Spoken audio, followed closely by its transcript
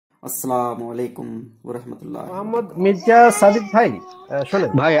আসসালামু আলাইকুম ওয়া রাহমাতুল্লাহ। মোহাম্মদ মির্জা সাদিক ভাই, শোনেন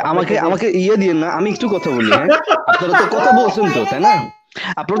ভাই আপনাকে আমাকে যে আমাকে ইয়ে দিয়েন না, আমি একটু কথা বলি। হ্যাঁ, আপনারা তো কথা বলছেন তো, তাই না?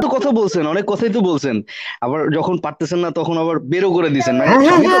 আপনারা তো কথা বলছেন, অনেক কথাই তো বলছেন। আবার যখন পারতেছেন না তখন আবার বেরো করে দিছেন, মানে হ্যাঁ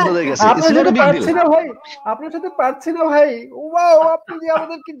হ্যাঁ সবই তো হ্যাঁ, আপনাদের কাছে। ইটস আপনার নট সাথে আ বিগ ডিল। পারছি না ভাই, আপনার সাথে পারছি না ভাই। ওয়াও, আপনি যে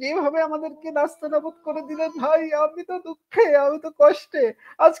আমাদেরকে যেভাবে আমাদেরকে নাস্তানাবুদ করে দিলেন ভাই, আমি তো দুঃখে, আমি তো কষ্টে।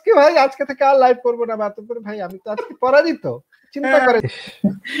 আজকে ভাই, আজকে থেকে আর লাইভ করবো না বাত করে ভাই, আমি তো আজকে পরাজিত। চিন্তা করেন।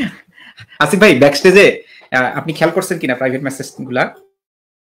 আসিফ ভাই ব্যাকস্টেজে আপনি খেয়াল করছেন কিনা প্রাইভেট মেসেজ গুলা,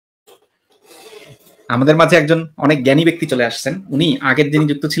 আমাদের মাঝে একজন অনেক জ্ঞানী ব্যক্তি চলে আসছেন। উনি আগের যিনি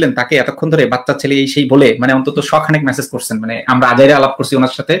যুক্ত ছিলেন তাকে এতক্ষণ ধরে বাচ্চা ছেলে এই সেই বলে মানে অন্তত শখানেক মেসেজ করছেন। মানে আমরা আজাইরা আলাপ করছি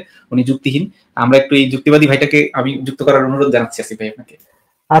ওনার সাথে, উনি যুক্তিহীন। আমরা একটু এই যুক্তিবাদী ভাইটাকে আমি যুক্ত করার অনুরোধ জানাচ্ছি আসিফ ভাই আপনাকে।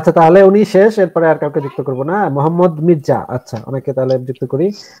 আচ্ছা, তাহলে উনি শেষ, এরপরে আর কাউকে যুক্ত করবো না। মোহাম্মদ মির্জা, আচ্ছা ওনাকে তাহলে যুক্ত করি।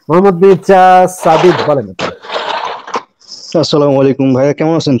 মোহাম্মদ মির্জা সাদিক, বলেন। আসসালামু আলাইকুম ভাইয়া,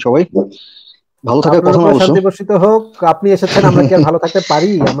 কেমন আছেন সবাই? ভালো থাকার আপনার কথা না উপরে অবশ্য। শান্তি বর্ষিত হোক। আপনি এসেছেন, আমরা কি আর ভালো থাকতে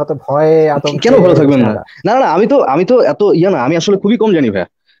পারি? আমরা তো ভয়ে কেন আতঙ্কে ভালো থাকবেন না? দিশেহারা। না না, আমি তো এত ইয়া না, আমি আসলে খুবই কম জানি ভাইয়া,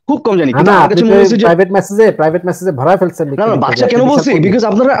 খুব কম জানি, না কিন্তু না, আমার আপনি কাছে তো মনে হচ্ছে যে প্রাইভেট মেসেজে ভরা ফেলছেন না লিখতে না, লিখতে যে বাচ্চা আপনি কেন বিশাল বলছি, পণ্ডিত। বিকজ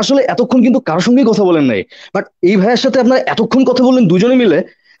আপনারা আসলে এতক্ষণ কিন্তু কারোর সঙ্গেই কথা বলেন নাই। বাট এই ভাইয়ের সাথে আপনারা এতক্ষণ কথা বললেন দুজনে মিলে,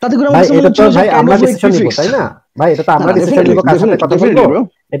 তাতে করে আমার ভাই কাছে মনে এটা তো হচ্ছিল যে ভাই কাইন্ড আমরা অফ লাইক ডিসিশন নিব, প্রিফিক্স। তাই না? ভাই এটা তো না আমরা না, ডিসিশন ডেফিনেটলি নিব কার সাথে কথা বলবো। ডেফিনেটলি ব্রো,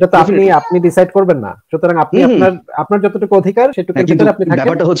 এটা তো আপনি ডেফিনেটলি। আপনি ডিসাইড করবেন না। সুতরাং আপনি হুম হুম। আপনার আপনার যতটুকু অধিকার হ্যাঁ, সেটুকুর কিন্তু ভিতরে আপনি থাকেন।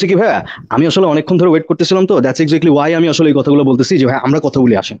 ব্যাপারটা হচ্ছে কি ভাইয়া, আমি আসলে অনেকক্ষণ ধরে ওয়েট করতেছিলাম, তো দ্যাটস এক্স্যাক্টলি ওয়াই আমি আসলে এই কথাগুলো বলতেছি যে ভাই আমরা কথা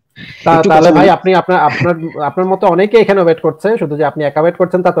বলি, আসেন একটু তাহলে কথা ভাই বলি। আপনি আপনার আপনার আপনার মতো অনেকে এখানে ওয়েট করছে, শুধু যে আপনি একা ওয়েট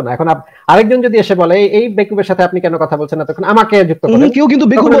করছেন তা তো না। এখন আরেকজন যদি এসে বলে এই বেকুবের সাথে আপনি কেন কথা বলছেন না, তখন আমাকে যুক্ত করেন। কেউ কিন্তু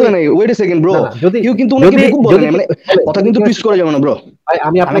বেকুব তখন আমি বলে নাই, ওয়েট এ সেকেন্ড ব্রো। না না, যদি কেউ কিন্তু ওনাকে যদি বেকুব বলে যদি নাই, কেউ মানে বলে, কথা যদি কিন্তু কেউ টুইস্ট এসে করা বলে, যাবে না ব্রো। ভাই আমি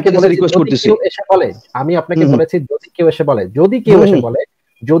আমি আপনাকে আপনার কাছে বলেছি রিকোয়েস্ট যদি করতেছি। কেউ এসে বলে, আমি আপনাকে হুম হুম বলেছি যদি কেউ এসে বলে, যদি কেউ হুম এসে হুম। বলে,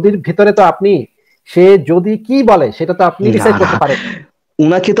 যদির ভিতরে তো আপনি, সে যদি কি বলে সেটা তো আপনি না ডিসাইড না, করতে পারেন।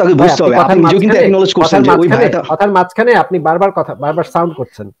 উনাকে তো আগে ভাই বুঝতে আপনি হবে, আপনি কথার নিজেও কিন্তু মাঝখানে অ্যাকনলেজ করছেন কথার যে ওই মাঝখানে ভাইটা। কথার মাঝখানে আপনি বারবার সাউন্ড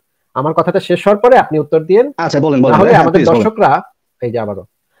করছেন। আমার কথাটা শেষ হওয়ার পরে আপনি উত্তর দিয়েন। আচ্ছা বলেন না বলেন হলে ভাই, হ্যাঁ আমাদের প্লিজ বলেন। দর্শকরা, এই যে আবারও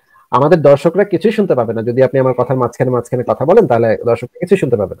আমাদের দর্শকরা কিছুই শুনতে পাবে না যদি আপনি আমার কথার মাঝখানে মাঝখানে কথা বলেন, তাহলে দর্শকরা কিছুই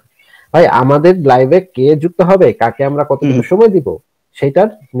শুনতে পাবে না। ভাই আমাদের লাইভে কে যুক্ত হবে, কাকে আমরা হুম কতটুকু হুম, সময় দিব, সেটার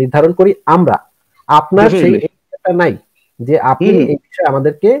নির্ধারণ করি আমরা। আপনার সেই ডেফিনেটলি। এখতিয়ারটা নাই যে আপনি হুম হুম। এই বিষয়ে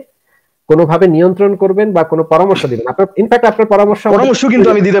আমাদেরকে কোনোভাবে নিয়ন্ত্রণ করবেন বা কোনো পরামর্শ দিবেন। আপনার ইনফ্যাক্ট আপনার পরামর্শ আমাদের পরামর্শ কিন্তু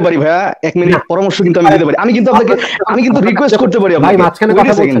প্রয়োজন আমি দিতে পারি ভাইয়া, এক মিনিট, না। পরামর্শ কিন্তু আমি পারেন দিতে না। পারি, আমি কিন্তু আপনাকে, আপনার কাছে যখন আমি কিন্তু আপনার কাছে রিকোয়েস্ট যখন করতে পারি ভাই আপনাকে। মাঝখানে ওয়েট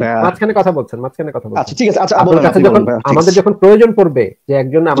কথা এ সেকেন্ড বলছেন, ভাইয়া। মাঝখানে কথা বলছেন, মাঝখানে কথা আচ্ছা বলছেন। ঠিক আছে, আচ্ছা আপনার বলেন, কাছে আপনি যখন বলেন ভাইয়া, ঠিক আমাদের আছে। যখন প্রয়োজন পড়বে যে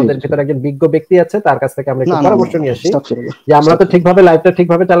একজন জি আমাদের জি। ভিতরে একজন বিজ্ঞ ব্যক্তি আছে, তার কাছ থেকে আমরা না একটু না না, পরামর্শ নিয়ে আসি আস্তাগফিরুল্লাহ, যে আমরা তো আস্তাগফিরুল্লাহ। ঠিকভাবে লাইভটা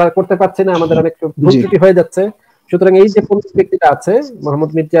ঠিকভাবে করতে পারছি না, আমাদের অনেক ভুল জি ত্রুটি হয়ে যাচ্ছে। সুতরাং এই যে পণ্ডিত ব্যক্তিটা আছে,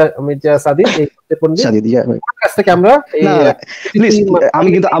 মোহাম্মদ মির্জা মির্জা সাদিক, এই যে পণ্ডিত, সাদিদ ইয়া ভাই। তার কাছ থেকে আমরা এই না না, প্লিজ, আমি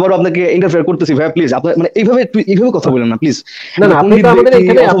কিন্তু পণ্ডিত- আবারও আপনাকে ইন্টারফেয়ার করতেছি ভাইয়া, প্লিজ আপনার মানে এইভাবে কথা বলেন না প্লিজ। না না, আপনি পণ্ডিত তো আমাদের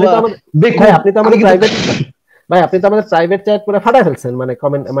ব্যক্তি এখানে, আপনি অথবা তো আমাদের, ভাই বেকুব, আপনি তো আমি আমাদের কিন্তু প্রাইভেট, ভাই আপনি তো আমাদের প্রাইভেট চ্যাট পুরো ফাটায় ফেলছেন, মানে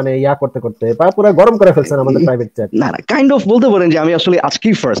কমেন্ট মানে ইয়া করতে করতে বা পুরো গরম করে ফেলছেন আমাদের প্রাইভেট চ্যাট। না না, কাইন্ড অফ বলতে পারেন যে আমি আসলে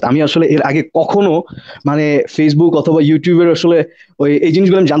আজকেই ফার্স্ট, আমি আসলে এর আগে কখনো মানে ফেসবুক অথবা ইউটিউবের আসলে ওই এই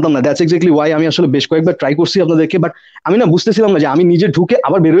জিনিসগুলো আমি জানতাম না। দ্যাটস এক্স্যাক্টলি ওয়াই আমি আসলে বেশ কয়েকবার ট্রাই করছি আপনাদেরকে, বাট আমি না বুঝতেছিলাম না যে আমি নিজে ঢুকে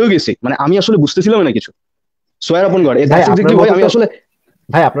আবার বেরোয় গেছি, মানে আমি আসলে বুঝতেছিলাম না কিছু। সোয়ার আপন গড, ভাই দ্যাটস আপনার এক্স্যাক্টলি ওয়াই মতো আমি তো, আসলে।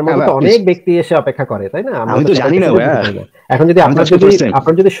 ভাই আপনার হ্যাঁ মতো তো ভাই প্লিজ। অনেক ব্যক্তি এসে অপেক্ষা করে, তাই না? আমরা আমি তো তো জানি সবাইকে না সুযোগ ভাইয়া, দিতে পারি না। এখন যদি আমি তো আপনার আজকে যদি ফার্স্ট টাইম।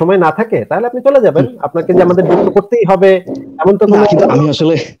 আপনার যদি সময় না থাকে, তাহলে আপনি চলে যাবেন। আপনাকে যে আমাদের যুক্ত করতেই হবে এমন তো না কোনো, কিন্তু আমি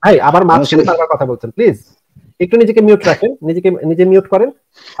আসলে, ভাই আবার আমি মাঝখানে আসলে বারবার কথা বলছেন, প্লিজ একটু নিজেকে মিউট রাখেন, নিজে মিউট করেন।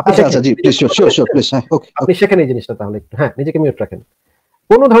 আপনি আচ্ছা শেখেন, আচ্ছা, জি আপনি প্লিজ, যখন শিওর প্রথম শিওর শিওর এসেছেন, প্লিজ, হ্যাঁ ওকে আপনি ওকে। শেখেন এই জিনিসটা তাহলে একটু। হ্যাঁ, নিজেকে মিউট রাখেন।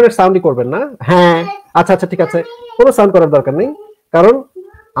 কোনো ধরনের সাউন্ডই করবেন না। হ্যাঁ, আচ্ছা আচ্ছা ঠিক আছে, কোনো সাউন্ড করার দরকার নেই। কারণ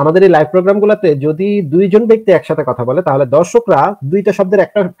আমাদের এই লাইভ প্রোগ্রামগুলোতে যদি দুইজন ব্যক্তি একসাথে কথা বলে, তাহলে দর্শকরা দুইটা শব্দের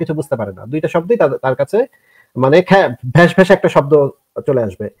একটা কিছু বুঝতে পারে না। দুইটা শব্দই তার কাছে মানে ভ্যাস ভ্যাস একটা শব্দ চলে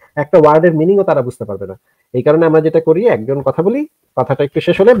আসবে, একটা ওয়ার্ডের মিনিংও তারা বুঝতে পারবে না। এই কারণে আমরা যেটা করি, একজন কথা বলি, কথাটা একটু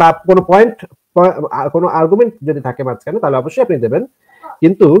শেষ হলে বা কোনো পয়েন্ট, কোনো আর্গুমেন্ট যদি থাকে মাঝখানে, তাহলে অবশ্যই আপনি দেবেন।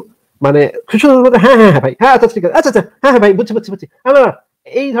 কিন্তু মানে খুশি হ্যাঁ হ্যাঁ হ্যাঁ ভাই, হ্যাঁ আচ্ছা ঠিক আছে, আচ্ছা আচ্ছা হ্যাঁ হ্যাঁ ভাই, বুঝছি বুঝছি বুঝছি,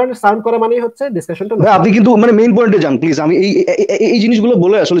 এই ধরনের সাউন্ড করা মানেই হচ্ছে ডিসকাশনটা ভাই নষ্ট। আপনি কিন্তু মানে মেইন পয়েন্টে যান প্লিজ, আমি এই জিনিসগুলো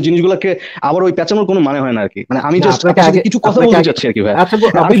বলে আসলে জিনিসগুলোকে আবার ওই পেঁচানোর কোনো মানে হয় না আর কি, মানে আমি না জাস্ট আপনাকে আপনার সাথে আগে, কিছু কথা আপনাকে বলতে আগে, চাচ্ছি আর কি ভাই। আচ্ছা আমি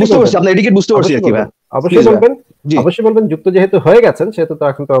অবশ্যই বুঝতে বলবেন, পারছি, আপনার এডিকেট বুঝতে পারছি আর অবশ্যই কি বলবেন, ভাই। প্লিজ ভাই। জি। অবশ্যই বলবেন। যুক্ত যেহেতু হয়ে গেছেন, সেহেতু তো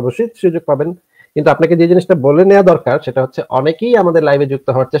এখন তো অবশ্যই সুযোগ পাবেন। কিন্তু আপনাকে যে জিনিসটা বলে নেওয়া দরকার, সেটা হচ্ছে অনেকেই আমাদের লাইভে যুক্ত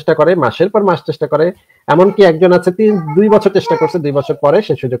হওয়ার চেষ্টা করে, মাসের পর মাস চেষ্টা করে। এমনকি একজন আছে 2 বছর চেষ্টা করছে, 2 বছর পরে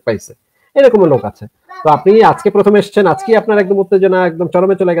সে সুযোগ পাইছে, এরকমও লোক আছে। তো আপনি আজকে প্রথম এসেছেন, আজকে আপনার একদম উত্তেজনা একদম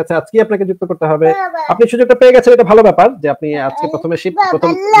চরমে চলে গেছে, আজকে আপনাকে যুক্ত করতে হবে। আপনি সুযোগটা পেয়ে গেছেন, এটা ভালো ব্যাপার যে আপনি আজকে প্রথম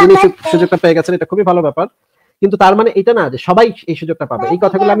দিনই সুযোগটা পেয়ে গেছেন, এটা খুবই ভালো ব্যাপার। কিন্তু তার মানে এটা না যে সবাই এই সুযোগটা পাবে। এই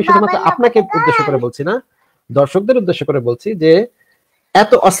কথাগুলো আমি শুধুমাত্র আপনাকে উদ্দেশ্য করে বলছি না, দর্শকদের উদ্দেশ্য করে বলছি যে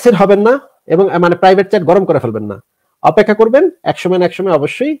এত অস্থির হবেন না এবং মানে প্রাইভেট চ্যাট গরম করে ফেলবেন না, অপেক্ষা করবেন, একসময় না একসময়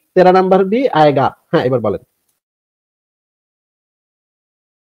অবশ্যই 13 নাম্বার বি আয়েগা। হ্যাঁ, এবার বলেন।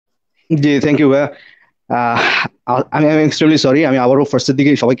 জি থ্যাংক ইউ ভাইয়া। আমি এক্সট্রিমলি সরি, আমি আবারও ফার্স্টের দিকে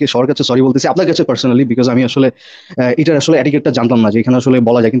সবাইকে সবার কাছে সরি বলতেছি, আপনার কাছে পার্সোনালি, বিকজ আমি আসলে এটার আসলে এটিকেটটা জানতাম না যে এখানে আসলে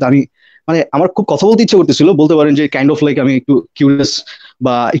বলা যায়, কিন্তু আমি মানে আমার খুব কথা বলতে ইচ্ছে করতেছিল, বলতে পারেন যে কাইন্ড অফ লাইক আমি একটু কিউরিয়াস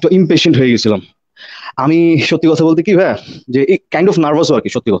বা একটু ইমপেশেন্ট হয়ে গেছিলাম। আমি সত্যি কথা বলতে কি ভাইয়া, যে এই কাইন্ড অফ নার্ভাসও আর কি,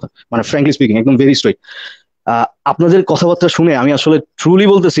 সত্যি কথা মানে ফ্র্যাঙ্কলি স্পিকিং, একদম ভেরি স্ট্রেট। আপনাদের কথাবার্তা শুনে আমি আসলে ট্রুলি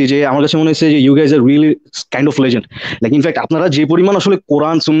বলতেছি যে আমার কাছে মনে হচ্ছে যে you guys are really kind of legend. Like in fact আপনারা যে পরিমাণ আসলে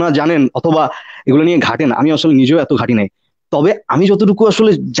কোরআন সুন্নাহ জানেন অথবা এগুলো নিয়ে ঘাটেন, আমি আসলে নিজেও এত ঘাটি নাই। তবে আমি যতটুকু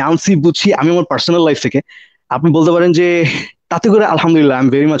আসলে জানছি বুঝছি আমি আমার পার্সোনাল লাইফ থেকে, আপনি বলতে পারেন যে তাতে করে আলহামদুলিল্লাহ I am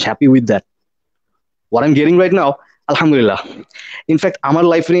very much happy with that what I am getting right now, আলহামদুলিল্লাহ। ইনফ্যাক্ট আমার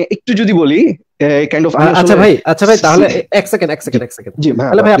লাইফ নিয়ে একটু যদি বলি কাইন্ড অফ, আচ্ছা ভাই তাহলে এক সেকেন্ড জি ভাই,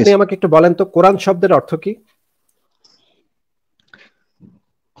 তাহলে ভাই আপনি আমাকে একটু বলেন তো কোরআন শব্দের অর্থ কি?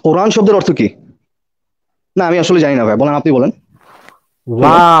 কোরআন শব্দের অর্থ কি? না আমি আসলে জানি না ভাই, বলেন, আপনি বলেন।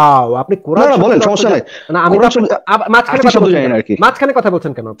 ওয়াও, আপনি কোরআন না বলেন, শব্দের অর্থ সমস্যা নাই। না, আমি তো মাঝখানে কথা শব্দ বলছেন জানি না আর কি। মাঝখানে কথা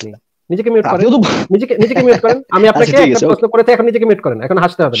বলছেন কেন? আপনি নিজেকে মিউট করেন, আপনিও তো নিজেকে মিউট করেন। আমি আপনাকে আচ্ছা, ঠিক একটা আছে, প্রশ্ন করেছি, এখন নিজেকে মিউট করেন, এখন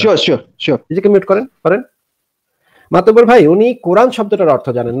হাসতে হবে না। Sure sure sure. নিজেকে মিউট করেন। মাতব্বর ভাই, উনি কোরআন শব্দটার অর্থ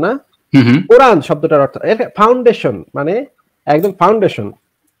জানেন না। হুম কোরআন শব্দটার অর্থ ফাউন্ডেশন, মানে একদম ফাউন্ডেশন।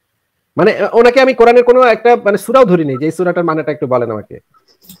 মানে ওনাকে আমি কোরআনের কোনো একটা মানে সূরাও ধরিনি যে এই সূরাটার মানেটা একটু বলেন আমাকে।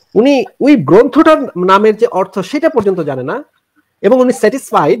 উনি ওই গ্রন্থটার নামের যে অর্থ সেটা পর্যন্ত জানে না, এবং উনি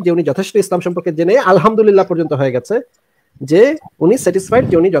স্যাটিসফাইড যে উনি যথেষ্ট ইসলাম সম্পর্কে জেনে আলহামদুলিল্লাহ পর্যন্ত হয়ে গেছে, যে উনি স্যাটিসফাইড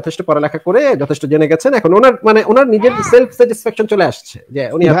যে উনি যথেষ্ট পড়ালেখা করে যথেষ্ট জেনে গেছেন। এখন ওনার নিজের সেলফ স্যাটিসফ্যাকশন চলে আসছে যে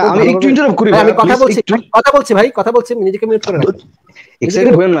উনি আমি একটু ইন্টারাপ্ট করি ভাই, আমি কথা বলছি ভাই, নিজেকে মিউট করে রাখেন।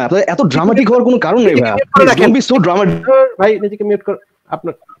 এক্সাইটেড হবেন না, আপনাদের এত ড্রামাটিক হওয়ার কোনো কারণ নেই ভাই, ডোন্ট বি সো ড্রামাটিক ভাই। নিজেকে মিউট কর।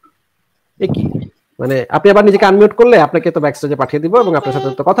 আপনার এ কি মানে, আপনি আবার নিজেকে আনমিউট করলে আপনাকে তো ব্যাকস্টেজে পাঠিয়ে দিব এবং আপনার সাথে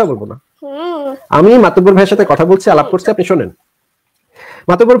তো কথা বলবো না। আমি মাতব্বর ভাইয়ের সাথে কথা বলছি, আলাপ করছি, আপনি শোনেন।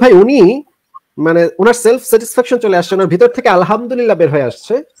 মাতব্বর ভাই উনি মানে ওনার সেলফ স্যাটিসফ্যাকশন চলে আসছে, ওনার ভিতর থেকে আলহামদুলিল্লাহ বের হয়ে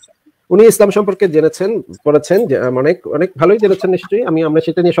আসছে। উনি ইসলাম সম্পর্কে জেনেছেন, পড়েছেন, অনেক অনেক ভালোই জেনেছেন নিশ্চয়ই, আমরা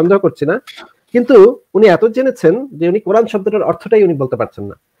সেটা নিয়ে সন্দেহ করছি না, কিন্তু উনি এত জেনেছেন যে উনি কোরআন শব্দটার অর্থটাই উনি বলতে পারছেন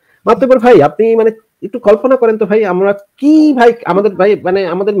না। মাতব্বর ভাই আপনি মানে একটু কল্পনা করেন তো ভাই, আমরা কি ভাই, আমাদের ভাই মানে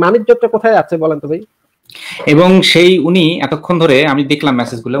আমাদের মানিজ্যটা কোথায় আছে বলেন তো ভাই। এবং সেই উনি এতক্ষণ ধরে আমি দেখলাম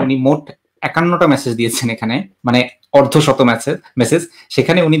মেসেজগুলো, উনি মোট 51টা মেসেজ দিয়েছেন এখানে, মানে অর্ধশত মেসেজ।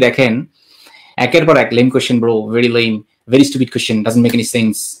 সেখানে উনি দেখেন একের পর এক lame question, bro very lame, very stupid question, doesn't make any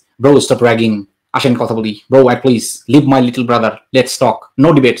sense, bro stop ragging, আসেন কথা বলি, bro I please leave my little brother, let's talk, no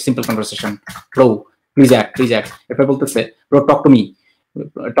debate, simple conversation, bro please add. এরপর বলতেছে bro talk to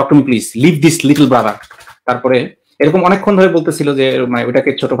me please, leave this little brother. তারপরে এরকম অনেকক্ষণ ধরে বলতেছিল যে মানে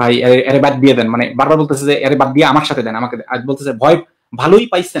ওটাকে ছোট ভাই এরে বাদ দিয়ে দেন, মানে বারবার বলতেছে যে এরে বাদ দিয়ে আমার সাথে দেন, আমাকে আজ বলতেছে ভয় ভালোই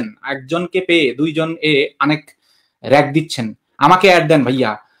পাইছেন, একজনকে পেয়ে দুইজন অনেক র‍্যাক দিচ্ছেন, আমাকে অ্যাড দেন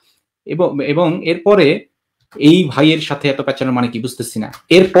ভাইয়া। এবং এরপরে এই ভাইয়ের সাথে এত প্যাচানোর মানে কি বুঝতেছি না।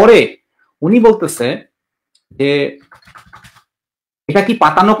 এরপরে উনি বলতেছে যে এটা কি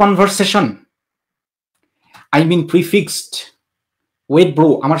পাতানো conversation, I mean প্রিফিক্সড। Wait bro,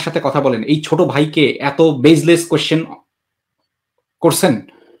 আমার সাথে কথা বলেন, এই ছোট ভাইকে এত বেসলেস কোশ্চেন করছেন,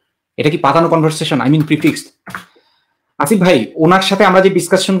 এটা কি পাতানো কনভারসেশন, আই মিন প্রিফিক্সড। আসিফ ভাই, ওনার সাথে আমরা যে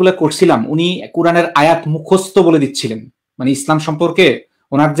ডিসকাশন গুলো করছিলাম, উনি কোরআনের আয়াত মুখস্থ বলে দিচ্ছিলেন, মানে ইসলাম সম্পর্কে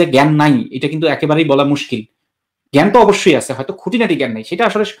ওনার যে জ্ঞান নাই এটা কিন্তু একেবারেই বলা মুশকিল। জ্ঞান তো অবশ্যই আছে, হয়তো খুঁটিনাটি জ্ঞান নাই, সেটা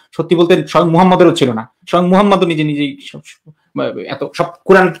আসলে সত্যি বলতে স্বয়ং মুহাম্মদেরও ছিল না। স্বয়ং মুহাম্মদও নিজেই এত সব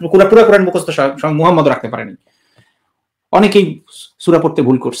পুরা কোরআন মুখস্থ স্বয়ং মুহাম্মদ রাখতে পারেনি। অনেকেই সূরা পড়তে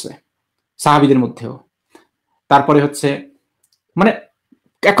ভুল করছে সাহাবীদের মধ্যেও। তারপরে হচ্ছে মানে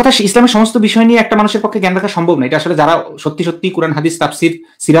এক কথা, ইসলামের সমস্ত বিষয় নিয়ে একটা মানুষের পক্ষে জ্ঞান রাখা সম্ভব না। এটা আসলে যারা সত্যি সত্যি কোরআন হাদিস তাফসির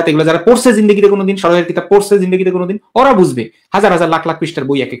সিরাত এগুলো যারা পড়ছে জিন্দেগিতে কোনোদিন, সরহের কিতাব পড়ছে জিন্দেগিতে কোনোদিন, ওরা বুঝবে। হাজার হাজার লাখ লাখ পৃষ্ঠার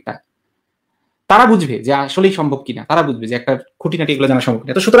বই এক একটা, তারা বুঝবে যে আসলেই সম্ভব কিনা, তারা বুঝবে যে একটা খুঁটিনাটি এগুলো জানা সম্ভব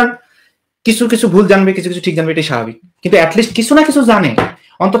কিনা। তো সুতরাং কিছু কিছু ভুল জানবে, কিছু কিছু ঠিক জানবে, এটাই স্বাভাবিক, কিন্তু অ্যাটলিস্ট কিছু না কিছু জানে,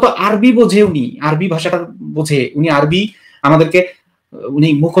 অন্তত আরবি বোঝে, উনি আরবি ভাষাটা বোঝে, উনি আরবি আমাদেরকে উনি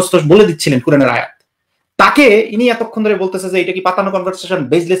মুখস্থ বলে দিচ্ছিলেন কোরআনের আয়াত। তাকে ইনি এতক্ষণ ধরে বলতেছে যে এটা কি পাতানো কনভারসেশন,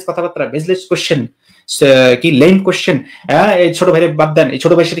 বেসলেস কথাবার্তা, বেসলেস কোশ্চেন, কি লেম কোশ্চেন, এই ছোট ভাইরে বাদ দেন, এই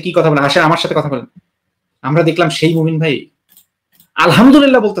ছোট ভাইয়ের সাথে কি কথা বলেন, আসেন আমার সাথে কথা বলেন। আমরা দেখলাম সেই মুমিন ভাই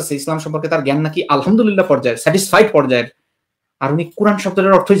আলহামদুলিল্লাহ বলতেছে, ইসলাম সম্পর্কে তার জ্ঞান নাকি আলহামদুলিল্লাহ পর্যায়ের, স্যাটিসফাইড পর্যায়ের, আর উনি কোরআন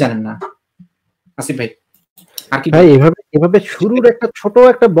শব্দটার অর্থই জানেন না। আসিফ ভাই আর কি ভাই, এভাবে শুরুর একটা ছোট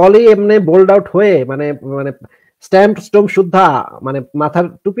একটা বলেই এমনি বোল্ড আউট হয়ে মানে স্ট্যাম্প স্টোম শুদ্ধা, মানে মাথার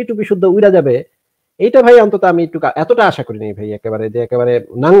টুপি শুদ্ধ উড়া যাবে, এইটা ভাই অন্তত আমি একটু এতটা আশা করি নাই ভাই, একেবারে যে একেবারে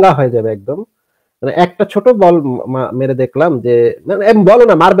নাঙ্গা হয়ে যাবে একদম। মানে একটা ছোট বল মেরে দেখলাম যে, মানে বলো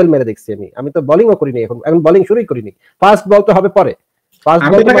না, মার্বেল মেরে দেখছি আমি। আমি তো বোলিংও করিনি, এখন বোলিং শুরুই করিনি। ফার্স্ট বল তো হবে পরে, ফার্স্ট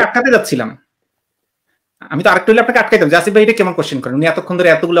আমি বল আপনাকে আটকাতে যাচ্ছিলাম, আমি তো আরেকটু হলে আপনাকে আটকাইতাম যে আসিফ ভাই এটা কেমন কোশ্চেন করেন, উনি এতক্ষণ ধরে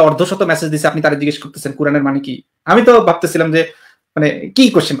এতগুলো অর্ধশত মেসেজ দিছে, আপনি তারা জিজ্ঞেস করতেছেন কোরআনের মানে কি। আমি তো ভাবতেছিলাম যে মানে কি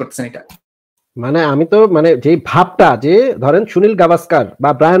কোশ্চেন করতেছেন এটা। মানে আমি তো মানে যে ভাবটা, যে ধরেন সুনীল গাভাস্কার বা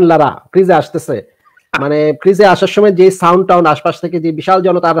ব্রায়ান লারা ক্রিজে আসতেছে, মানে ক্রিজে আসার সময় যে সাউন্ড টাউন আশপাশ থেকে যে বিশাল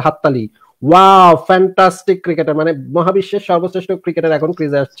জনতার হাততালি, ওয়াও ফ্যান্টাস্টিক ক্রিকেটার, মানে মহাবিশ্বের সর্বশ্রেষ্ঠ ক্রিকেটার এখন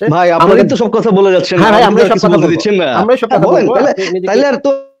ক্রিজে আসছে। ভাই আপনাদের তো সব কথা বলে যাচ্ছেন, হ্যাঁ ভাই, আমরা সব কথা বলতে দিচ্ছেন না, আমরা সব কথা বলেন বলবো। তাহলে আর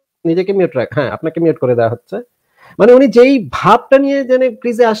তো নিজেকে মিউট রাখ, হ্যাঁ আপনাকে মিউট করে দেওয়া হচ্ছে। মানে উনি যেই ভাবটা নিয়ে যেন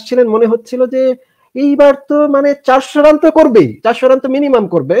ক্রিজে আসছিলেন, মনে হচ্ছিল যে এইবার তো মানে 400 রান তো করবেই, 400 রান তো মিনিমাম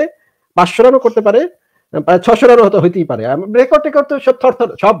করবে, 500 রানও করতে পারে, 600 রানও হয়তো হইতেই পারে। রেকর্ড তো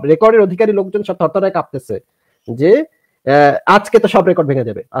সব রেকর্ডের অধিকারী লোকজন সব থরথরায় কাঁপতেছে যে আজকে তো সব রেকর্ড ভেঙে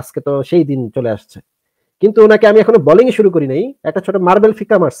যাবে, আজকে তো সেই দিন চলে আসছে। কিন্তু ওনাকে আমি এখনো বোলিং শুরু করি নাই, একটা ছোট মার্বেল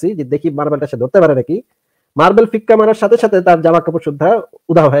ফিক্কা মারছি যে দেখি মার্বেলটা সে ধরতে পারে নাকি। মার্বেল ফিক্কা মারার সাথে সাথে তার জামা কাপড় সুদ্ধা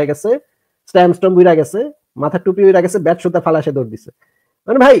উধাও হয়ে গেছে, স্ট্যাম্প উড়া গেছে, মাথার টুপি উড়া গেছে, ব্যাট সুদ্ধা ফালা সে দৌড় দিছে।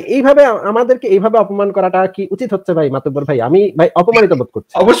 মানে ভাই এইভাবে আমাদেরকে এইভাবে অপমান করাটা কি উচিত হচ্ছে ভাই মাতুব্বর ভাই? আমি ভাই অপমানিত বোধ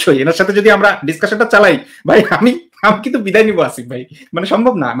করছি। অবশ্যই এনার সাথে যদি আমরা ডিসকাশনটা চালাই ভাই, আমি কিন্তু বিদায় নিব আসিফ ভাই, মানে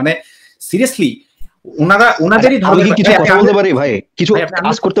সম্ভব না, মানে সিরিয়াসলি ওনাদেরই ধরনের কিছু কথা বলতে পারি ভাই, কিছু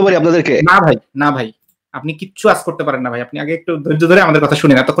আস করতে পারি আপনাদেরকে? না ভাই আপনি কিচ্ছু আস করতে পারেন না ভাই, আপনি আগে একটু ধৈর্য ধরে আমাদের কথা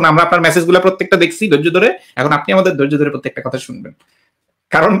শুনেন। এতক্ষণ আমরা আপনার মেসেজগুলো প্রত্যেকটা দেখছি ধৈর্য ধরে, এখন আপনি আমাদের ধৈর্য ধরে প্রত্যেকটা কথা শুনবেন।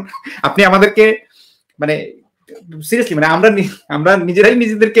 কারণ আপনি আমাদেরকে মানে সিরিয়াসলি মানে আমরা নিজেরাই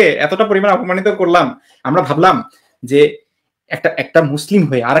নিজেদেরকে এতটা পরিমাণ অপমানিত করলাম। আমরা ভাবলাম যে একটা মুসলিম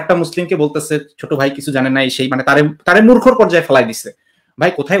হয়ে আর একটা মুসলিমকে বলতেছে ছোট ভাই কিছু জানে না, সেই মানে তারে মূর্খর পর্যায়ে ফেলাই দিচ্ছে।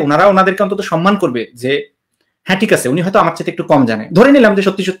 ভাই কোথায় ওনারা ওনাদেরকে অন্তত সম্মান করবে যে হ্যাঁ ঠিক আছে, উনি হয়তো আমার চেয়ে একটু কম জানে, ধরে নিলাম যে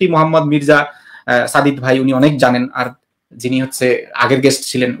সত্যি সত্যি মোহাম্মদ মির্জা সাদিদ ভাই উনি অনেক জানেন, আর যিনি হচ্ছে আগের গেস্ট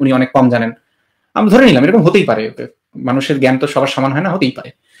ছিলেন উনি অনেক কম জানেন, আমি ধরে নিলাম এরকম হতেই পারে, মানুষের জ্ঞান তো সবার সমান হয় না, হতেই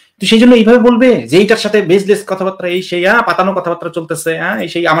পারে। তো সেই জন্য এইভাবে বলবে যে এইটার সাথে বেসলেস কথাবার্তা, এই সেই পাতানো কথাবার্তা চলতেছে, এই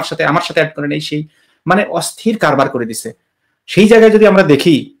সেই আমার সাথে অ্যাড করেন, এই সেই মানে অস্থির কারবার করে দিছে। সেই জায়গায় যদি আমরা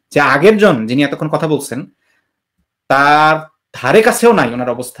দেখি যে আগের জন যিনি এতক্ষণ কথা বলছেন তার ধারে কাছেও নাই ওনার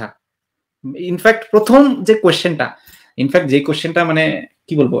অবস্থা। ইনফ্যাক্ট প্রথম যে কোয়েশ্চেনটা মানে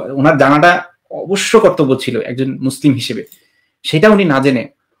কি বলবো, ওনার জানাটা অবশ্য কর্তব্য ছিল একজন মুসলিম হিসেবে, সেটা উনি না জেনে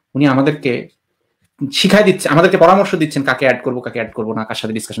উনি আমাদেরকে শিখাই দিচ্ছে, আমাদেরকে পরামর্শ দিচ্ছেন কাকে অ্যাড করবো না, কার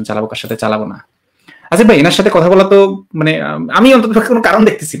সাথে ডিসকাশন চালাবো, কার সাথে চালাবো না। আচ্ছা ভাই এনার সাথে কথা বলা তো মানে আমি অন্তত কোনো কারণ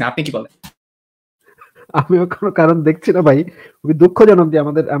দেখতেছি না, আপনি কি বলেন? আমিও কোনো কারণ দেখছি না ভাই, খুবই দুঃখজনক যে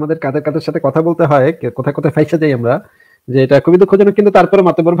আমাদের কাদের সাথে কথা বলতে হয়, কোথায় ফাইসা যাই আমরা, যে এটা খুবই দুঃখজনক। কিন্তু তারপরে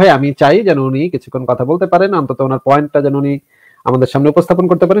মাতবর ভাই আমি চাই যেন উনি কিছুক্ষণ কথা বলতে পারেন, অন্তত ওনার পয়েন্টটা যেন উনি আমাদের সামনে উপস্থাপন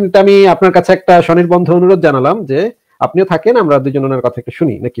করতে পারেন। এটা আমি আপনার কাছে একটা স্বনির্বন্ধ অনুরোধ জানালাম যে আপনিও থাকেন, আমরা দুজন ওনার কথা একটু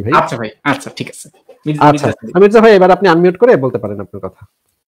শুনি, নাকি ভাই? আচ্ছা ভাই, আচ্ছা ঠিক আছে। আচ্ছা মির্জা ভাই এবার আপনি আনমিউট করে বলতে পারেন আপনার কথা।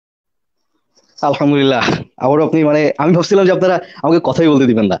 আলহামদুলিল্লাহ, আবারও আপনি মানে আমি ভাবছিলাম যে আপনারা আমাকে কথাই বলতে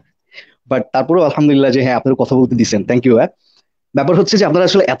দিবেন না, বাট তারপরেও আলহামদুলিল্লাহ যে হ্যাঁ আপনারা কথা বলতে দিচ্ছেন, থ্যাংক ইউ। ব্যাপার হচ্ছে যে আপনারা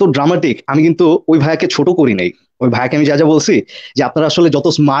আসলে এত ড্রামাটিক, আমি কিন্তু ওই ভাইয়াকে ছোট করি নাই। ওই ভাইয়াকে আমি যা বলছি যে আপনারা আসলে যত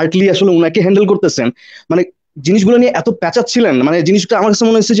স্মার্টলি আসলে উনাকে হ্যান্ডেল করতেছেন, মানে জিনিসগুলো নিয়ে এত প্যাচাচ্ছিলেন, মানে জিনিসটা আমার কাছে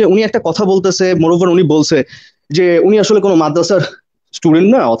মনে হচ্ছে যে উনি একটা কথা বলতেছে, মোরওভার উনি বলছে যে উনি আসলে কোনো মাদ্রাসার স্টুডেন্ট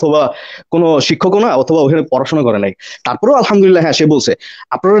না, অথবা কোনো শিক্ষকও না, অথবা ওখানে পড়াশোনা করে নাই। তারপরেও আলহামদুলিল্লাহ হ্যাঁ সে বলছে।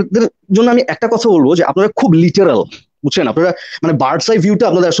 আপনাদের জন্য আমি একটা কথা বলবো যে আপনারা খুব লিটারাল, বুঝছেন? আপনারা মানে বার্ডস আই ভিউটা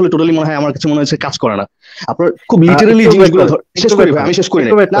আপনাদের আসলে টোটালি মনে হয় আমার কাছে মনে হচ্ছে কাজ করে না। আপনারা খুব লিটারালি জিনিসগুলো শেষ করি ভাই, আমি শেষ করি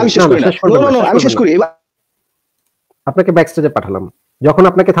না, আমি শেষ করি না, আমি শেষ করি। আপনাকে ব্যাকস্টেজে পাঠালাম, যখন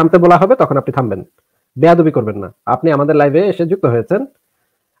আপনাকে থামতে বলা হবে তখন আপনি থামবেন, বেয়াদবি করবেন না। আপনি আমাদের লাইভে এসে যুক্ত হয়েছেন,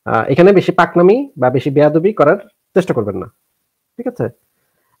 এখানে বেশি পাকনামি বা বেশি বেয়াদবি করার চেষ্টা করবেন না, ঠিক আছে?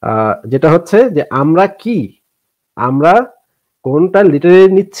 যেটা হচ্ছে যে আমরা কোনটা লিটারেলি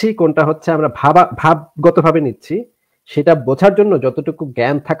নিচ্ছি, কোনটা হচ্ছে আমরা ভাবগতভাবে নিচ্ছি, সেটা বোঝার জন্য যতটুকু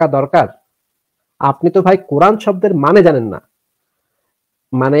জ্ঞান থাকা দরকার। আপনি তো ভাই কোরআন শব্দের মানে জানেন না,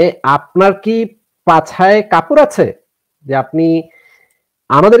 মানে আপনার কি পাছায় কাপড় আছে যে আপনি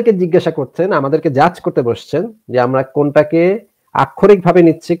আমাদেরকে জিজ্ঞাসা করছেন, আমাদেরকে জাজ করতে বসছেন যে আমরা কোনটাকে আক্ষরিক ভাবে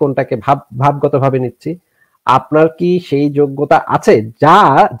নিচ্ছি, কোনটাকে ভাবগত ভাবে নিচ্ছি? আপনার কি সেই যোগ্যতা আছে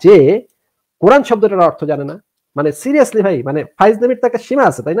যে কোরআন শব্দটার অর্থ জানে না? মানে সিরিয়াসলি ভাই, মানে ফাইজলামির তাকে সীমা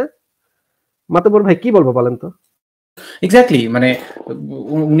আছে, তাই না? মাতবর ভাই কি বলবো বলেন তো? এক্স্যাক্টলি, মানে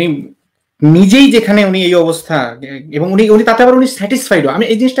উনি নিজেই যেখানে উনি এই অবস্থা, এবং উনি তাতে আবার উনি স্যাটিসফাইড। আমি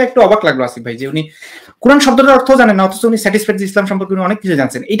এই জিনিসটা একটু অবাক লাগলো আসিফ ভাই, যে উনি কোরআন শব্দটার অর্থ জানেন না, অথচ উনি স্যাটিসফাইড, ইসলাম সম্পর্কে উনি অনেক কিছু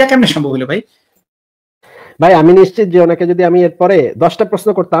জানছেন। এটা কেমনে সম্ভব হলো ভাই? ভাই আমি নিশ্চিত যে ওনাকে যদি আমি এরপরে 10টা প্রশ্ন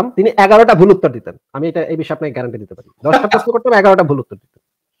করতাম তিনি 11টা ভুল উত্তর দিতেন। আমি এটা এই বিষয়ে আপনাকে গ্যারান্টি দিতে পারি। 10টা প্রশ্ন করতাম 11টা ভুল উত্তর দিতেন।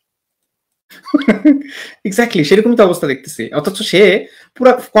 এক্স্যাক্টলি সেরকমই তো অবস্থা দেখতেছি। অথচ সে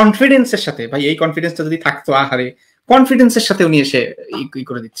পুরো কনফিডেন্সের সাথে, ভাই এই কনফিডেন্সটা যদি থাকতো, আহারে কনফিডেন্সের সাথে উনি এসে ই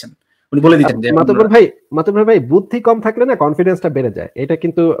করে দিচ্ছেন, উনি বলে দিচ্ছেন যে মাতুব্বর ভাই বুদ্ধি কম থাকলে না কনফিডেন্সটা বেড়ে যায়। এটা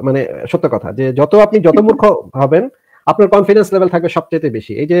কিন্তু মানে সত্য কথা যে আপনি যত মূর্খ হবেন আপনার কনফিডেন্স লেভেল থাকবে সবচেয়ে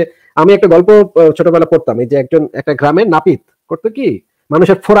বেশি। এই যে আমি একটা গল্প ছোটবেলা পড়তাম, এই যে একটা গ্রামের নাপিত করতো কি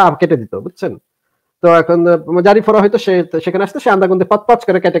মানুষের ফোড়া কেটে দিত, বুঝছেন? তো এখন যারই ফোড়া হয়তো সেখানে আসতো, সে আন্দাগুন্দে পচ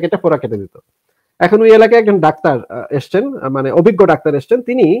করে কেটে কেটে ফোড়া কেটে দিত। এখন ওই এলাকায় একজন ডাক্তার এসছেন, মানে অভিজ্ঞ ডাক্তার এসছেন,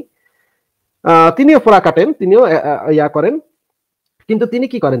 তিনিও ফোড়া কাটেন, তিনিও ইয়া করেন। কিন্তু তিনি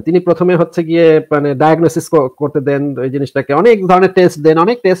কি করেন, তিনি প্রথমে হচ্ছে গিয়ে মানে ডায়াগনোসিস করতে দেন ওই জিনিসটাকে, অনেক ধরনের টেস্ট দেন,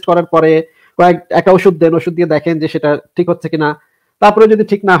 অনেক টেস্ট করার পরে একটা ওষুধ দেন, ওষুধ দিয়ে দেখেন যে সেটা ঠিক হচ্ছে কিনা। তারপরে যদি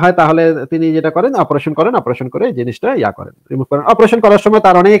ঠিক না হয় তাহলে তিনি যেটা করেন অপারেশন করে জিনিসটা রিমুভ করেন। অপারেশন করার সময়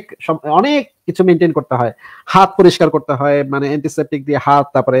তার অনেক কিছু মেনটেন করতে হয়, হাত পরিষ্কার করতে হয়, মানে অ্যান্টিসেপটিক দিয়ে হাত,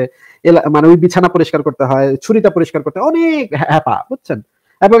 তারপরে মানে ওই বিছানা পরিষ্কার করতে হয়, ছুরিটা পরিষ্কার করতে হয়, অনেক হ্যাপা, বুঝছেন?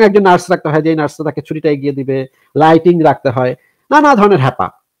 এবং একজন নার্স রাখতে হয়, যে নার্সটা তাকে ছুরিটা এগিয়ে দিবে, লাইটিং রাখতে হয়, নানা ধরনের হ্যাপা।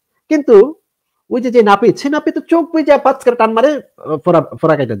 কিন্তু ওই যে নাপিত, সে নাপিত চোখ বুঝে পাঁচ করে টান মারে,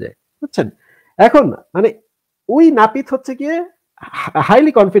 ফোড়া কেটে যায়, বুঝছেন? এখন মানে ওই নাপিত হচ্ছে গিয়ে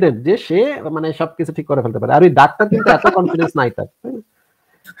হাইলি কনফিডেন্ট যে সে মানে সবকিছু ঠিক করে ফেলতে পারে, আর ওই ডাক্তার কিন্তু এত কনফিডেন্স নাই তার।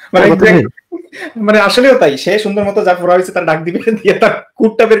 মানে আসলেও তাই, সে সুন্দর মতো যা ফোড়া হয়েছে তার ডাক দিবে, দিয়ে তার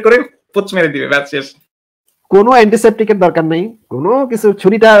কুটটা বের করে পোচ মেরে দিবে, ব্যাস শেষ। কোনো অ্যান্টিসেপটিকের দরকার নেই, কোনো কিছু,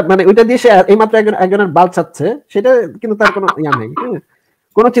 ছুরিটা মানে ওইটা দিয়ে সে এইমাত্র একজনের বাল চাচ্ছে, সেটা কিন্তু তার কোনো ইয়া নেই,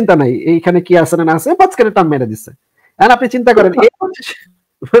 কোনো চিন্তা নাই এইখানে কি আছে না আছে, পাঁচ করে টান মেরে দিচ্ছে। আর আপনি চিন্তা করেন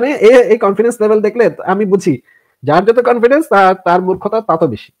মানে এই কনফিডেন্স লেভেল দেখলে আমি বুঝি যার যত কনফিডেন্স তার মূর্খতা তত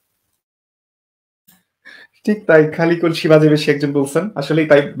বেশি। ঠিক তাই, খালি কলসি বাজে বেশি একজন বলছেন, আসলেই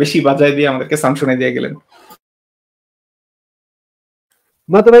তাই, বেশি বাজায় দিয়ে আমাদেরকে সাউন্ড শুনে দিয়ে গেলেন।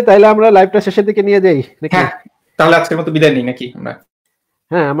 মাতো ভাই তাইলে আমরা লাইভটা শেষের দিকে নিয়ে যাই নাকি? হ্যাঁ, তাহলে আজকের মতো বিদায় নিই নাকি আমরা?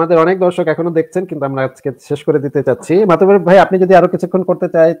 হ্যাঁ, আমাদের অনেক দর্শক এখনো দেখছেন, কিন্তু আমরা আজকে শেষ করে দিতে চাচ্ছি। মাতবর ভাই আপনি যদি আরো কিছুক্ষণ করতে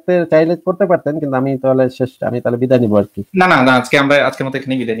চাইলে করতে পারতেন, কিন্তু আমি তাহলে বিদায় নিব আর কি। না, আজকের মতো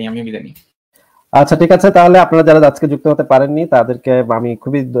এখানেই বিদায় নিই, আমি বিদায় নিই। আচ্ছা ঠিক আছে, তাহলে আপনারা যারা আজকে যুক্ত হতে পারেননি তাদেরকে আমি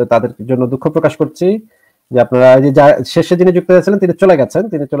তাদের জন্য দুঃখ প্রকাশ করছি যে আপনারা যে শেষে যিনি যুক্ত হয়েছিলেন তিনি চলে গেছেন।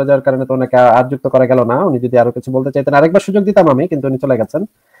 তিনি চলে যাওয়ার কারণে তো ওনাকে আর যুক্ত করা গেল না। উনি যদি আরো কিছু বলতে চাইতেন আরেকবার সুযোগ দিতাম আমি, কিন্তু উনি চলে গেছেন।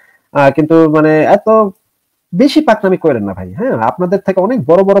 কিন্তু মানে এত বেশি পাকনামি করেন না ভাই। হ্যাঁ, আপনাদের থেকে অনেক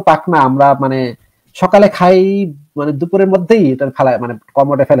বড় বড় পাকনা আমরা মানে সকালে খাই, মানে দুপুরের মধ্যেই এটা মানে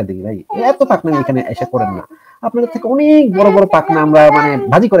কমোডে ফেলে দিই ভাই। এত পাকনামি এখানে এসে করেন না। আপনাদের থেকে অনেক বড় বড় পাকনা আমরা মানে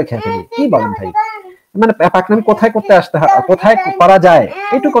ভাজি করে খেয়ে ফেলি। কি বলেন ভাই? মানে পাকনামি কোথায় করতে আসতে হয়, কোথায় করা যায়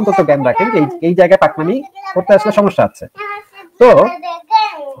এইটুকু অন্তত জ্ঞান রাখেন। এই জায়গায় পাকনামি করতে আসলে সমস্যা আছে। তো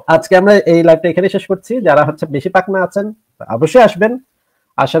আজকে আমরা এই লাইভটা এখানে শেষ করছি। যারা হচ্ছে বেশি পাকনা আছেন অবশ্যই আসবেন।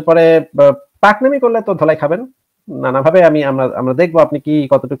 আসার পরে পাকনামি করলে তো ধলাই খাবেন নানাভাবে। আমরা দেখবো আপনি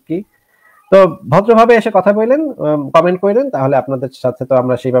কতটুকু কি। তো ভদ্রভাবে এসে কথা বললেন, কমেন্ট করলেন, তাহলে আপনাদের সাথে তো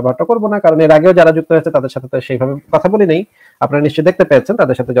আমরা সেই ব্যবহারটা করবো না, কারণ এর আগেও যারা যুক্ত হয়েছে তাদের সাথে তো সেইভাবে কথা বলি নেই। আপনারা নিশ্চয়ই দেখতে পেয়েছেন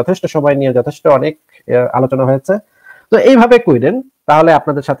তাদের সাথে যথেষ্ট সময় নিয়ে যথেষ্ট অনেক আলোচনা হয়েছে। তো এইভাবে কইলেন, তাহলে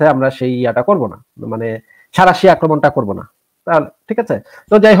আপনাদের সাথে আমরা সেই ইয়াটা করবো না, মানে সারাশি আক্রমণটা করবো না। তাহলে ঠিক আছে।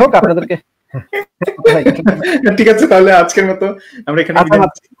 তো যাই হোক, আপনাদেরকে ঠিক আছে, তাহলে আজকের মতো আমরা এখানে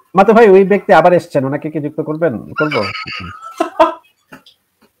মাতো ভাই ওই ব্যক্তি আবার এসেছেন, ওনাকে কি যুক্ত করবো?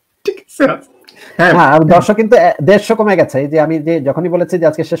 ঠিক আছে। হ্যাঁ, আর দর্শক কিন্তু 150 কমে গেছে। এই যে আমি যে যখনই বলেছি যে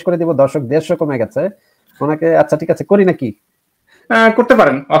আজকে শেষ করে দিব, দর্শক 150 কমে গেছে। ওনাকে আচ্ছা ঠিক আছে করি নাকি? করতে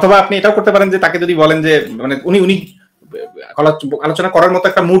পারেন, অথবা আপনি এটাও করতে পারেন যে তাকে যদি বলেন যে মানে উনি আলোচনা করার মতো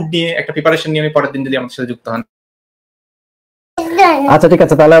একটা মুড নিয়ে, একটা প্রিপারেশন নিয়ে আমি পরের দিন যদি আমাদের সাথে যুক্ত হন। আচ্ছা ঠিক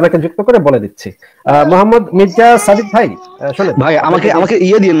আছে, তাহলে আমাকে যুক্ত করে বলে দিচ্ছি। মোহাম্মদ মির্জা সাদিক ভাই, শুনুন ভাই আমাকে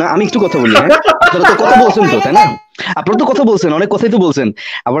ইয়ে দিন না, আমি একটু কথা বলি। আপনারা তো কথা বলছেন তো, তাই না? আপনারা তো কথা বলছেন, অনেক কথাই তো বলছেন,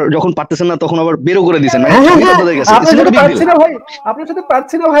 আবার যখন পারতেছেন না তখন আবার বেরো করে দিচ্ছেন। আপনার সাথে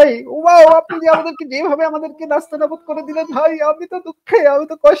পারছি না ভাই। ওয়াও, আপনি যে আমাদেরকে যেভাবে আমাদেরকে নাস্তানাবুদ করে দিলেন ভাই, আমি তো দুঃখে, আমি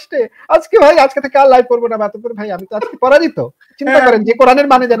তো কষ্টে। আজকে থেকে আর লাইভ করবো না মাতুব্বর ভাই। আমি তো আজকে পরাজিত। চিন্তা করেন, যে কোরআনের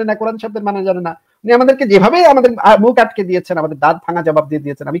মানে জানে না, কোরআন শব্দের মানে জানে না, উনি আমাদেরকে যেভাবে আমাদের মুখ আটকে দিয়েছেন, আমাদের দাঁত ভাঙা জবাব দিয়ে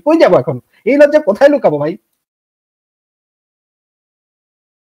দিয়েছেন। আমি কই যাবো এখন? এই লজ্জা কোথায় লুকাবো ভাই?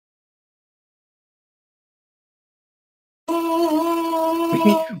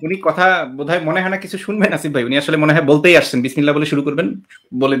 উনি কথা বোধহয় মনে হয় না কিছু শুনবেন আসিফ ভাই। উনি আসলে মনে হয় বলতেই আসছেন, বিসমিল্লাহ বলে শুরু করবেন,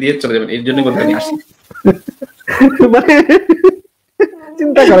 বলে দিয়ে চলে যাবেন। এর জন্যই বোধহয় আসছেন। মানে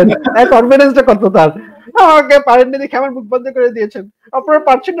চিন্তা করেন কনফিডেন্সটা কত তার। আমাকে পারেননি দেখে আমার মুখ বন্ধ করে দিয়েছেন, আপনারা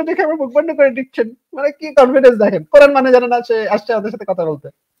পারছেন না দেখে আমার মুখ বন্ধ করে দিচ্ছেন, মানে কি কনফিডেন্স দেখেন, কোরআন মানে জানেন না, সে আসছে আমাদের সাথে কথা বলতে।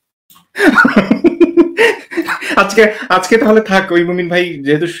 আজকে আজকে তাহলে থাক, ওই মুমিন ভাই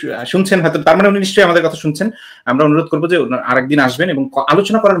যেহেতু শুনছেন হয়তো, তার মানে উনি নিশ্চয়ই আমাদের কথা শুনছেন। আমরা অনুরোধ করবো যে আরেকদিন আসবেন এবং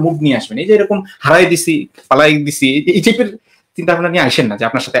আলোচনা করার মুড নিয়ে আসবেন। এই যে এরকম হারাই দিছি, পালাই দিছি, এই টাইপের চিন্তা ভাবনা নিয়ে আসেন না যে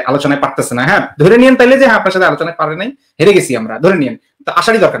আপনার সাথে আলোচনায় পারতেছে না। হ্যাঁ, ধরে নিয়েন তাইলে যে হ্যাঁ আপনার সাথে আলোচনায় পারে নাই, হেরে গেছি আমরা, ধরে নিয়েন, তো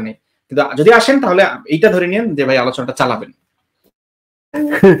আসারই দরকার নেই। কিন্তু যদি আসেন তাহলে এইটা ধরে নিয়েন যে ভাই আলোচনাটা চালাবেন।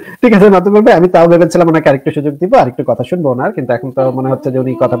 ঠিক আছে মাতুম ভাই, আমি তাও ভেবেছিলাম ওনাকে আরেকটু সুযোগ দিব, আরেকটু কথা শুনবো ওনার, কিন্তু এখন তো মনে হচ্ছে যে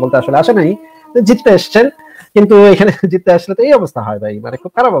উনি কথা বলতে আসলে আসে নাই, জিততে এসছেন। কিন্তু এখানে জিততে আসলে তো এই অবস্থা হয় ভাই, মানে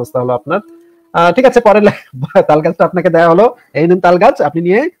খুব খারাপ অবস্থা হলো আপনার। ঠিক আছে, পরের তাল গাছটা আপনাকে দেওয়া হলো, এই নিন তাল গাছ, আপনি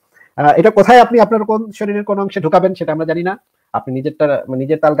নিয়ে এটা কোথায় আপনি আপনার কোন শরীরের কোন অংশে ঢুকাবেন সেটা আমরা জানি না। আপনি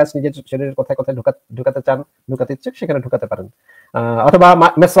নিজের তাল গাছ নিজের শরীরের কোথায় কোথায় ঢুকাতে চান, ঢুকাতে ইচ্ছুক সেখানে ঢুকাতে পারেন, অথবা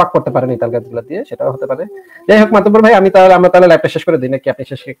মেসওয়াক করতে পারেন এই তাল গাছগুলো দিয়ে, সেটাও হতে পারে। যাই হোক মাতুব্বর ভাই, আমরা তাহলে লাইভটা শেষ করে দিই নাকি, আপনি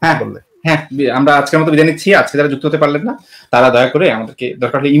শেষ করলেন? হ্যাঁ, আমরা আজকের মতো বিদায় নিচ্ছি। আজকে যারা যুক্ত হতে পারলেন না তারা দয়া করে আমাদেরকে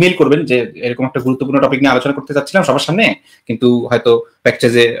দরকার হলে ইমেল করবেন যে এরকম একটা গুরুত্বপূর্ণ টপিক নিয়ে আলোচনা করতে চাচ্ছিলাম সবার সামনে, কিন্তু হয়তো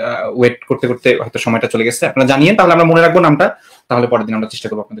প্যাকেজে ওয়েট করতে করতে হয়তো সময়টা চলে গেছে, আপনারা জানিয়েন, তাহলে আমরা মনে রাখবো নামটা, তাহলে পরের দিন আমরা চেষ্টা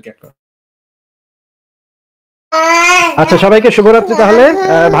করবো আপনাদেরকে একটা। আচ্ছা, সবাইকে শুভরাত্রি তাহলে,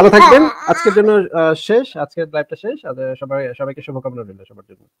 ভালো থাকবেন। আজকের জন্য শেষ, আজকের লাইভটা শেষ। সবাইকে শুভকামনা রইল সবার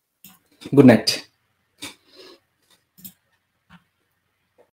জন্য। Good night.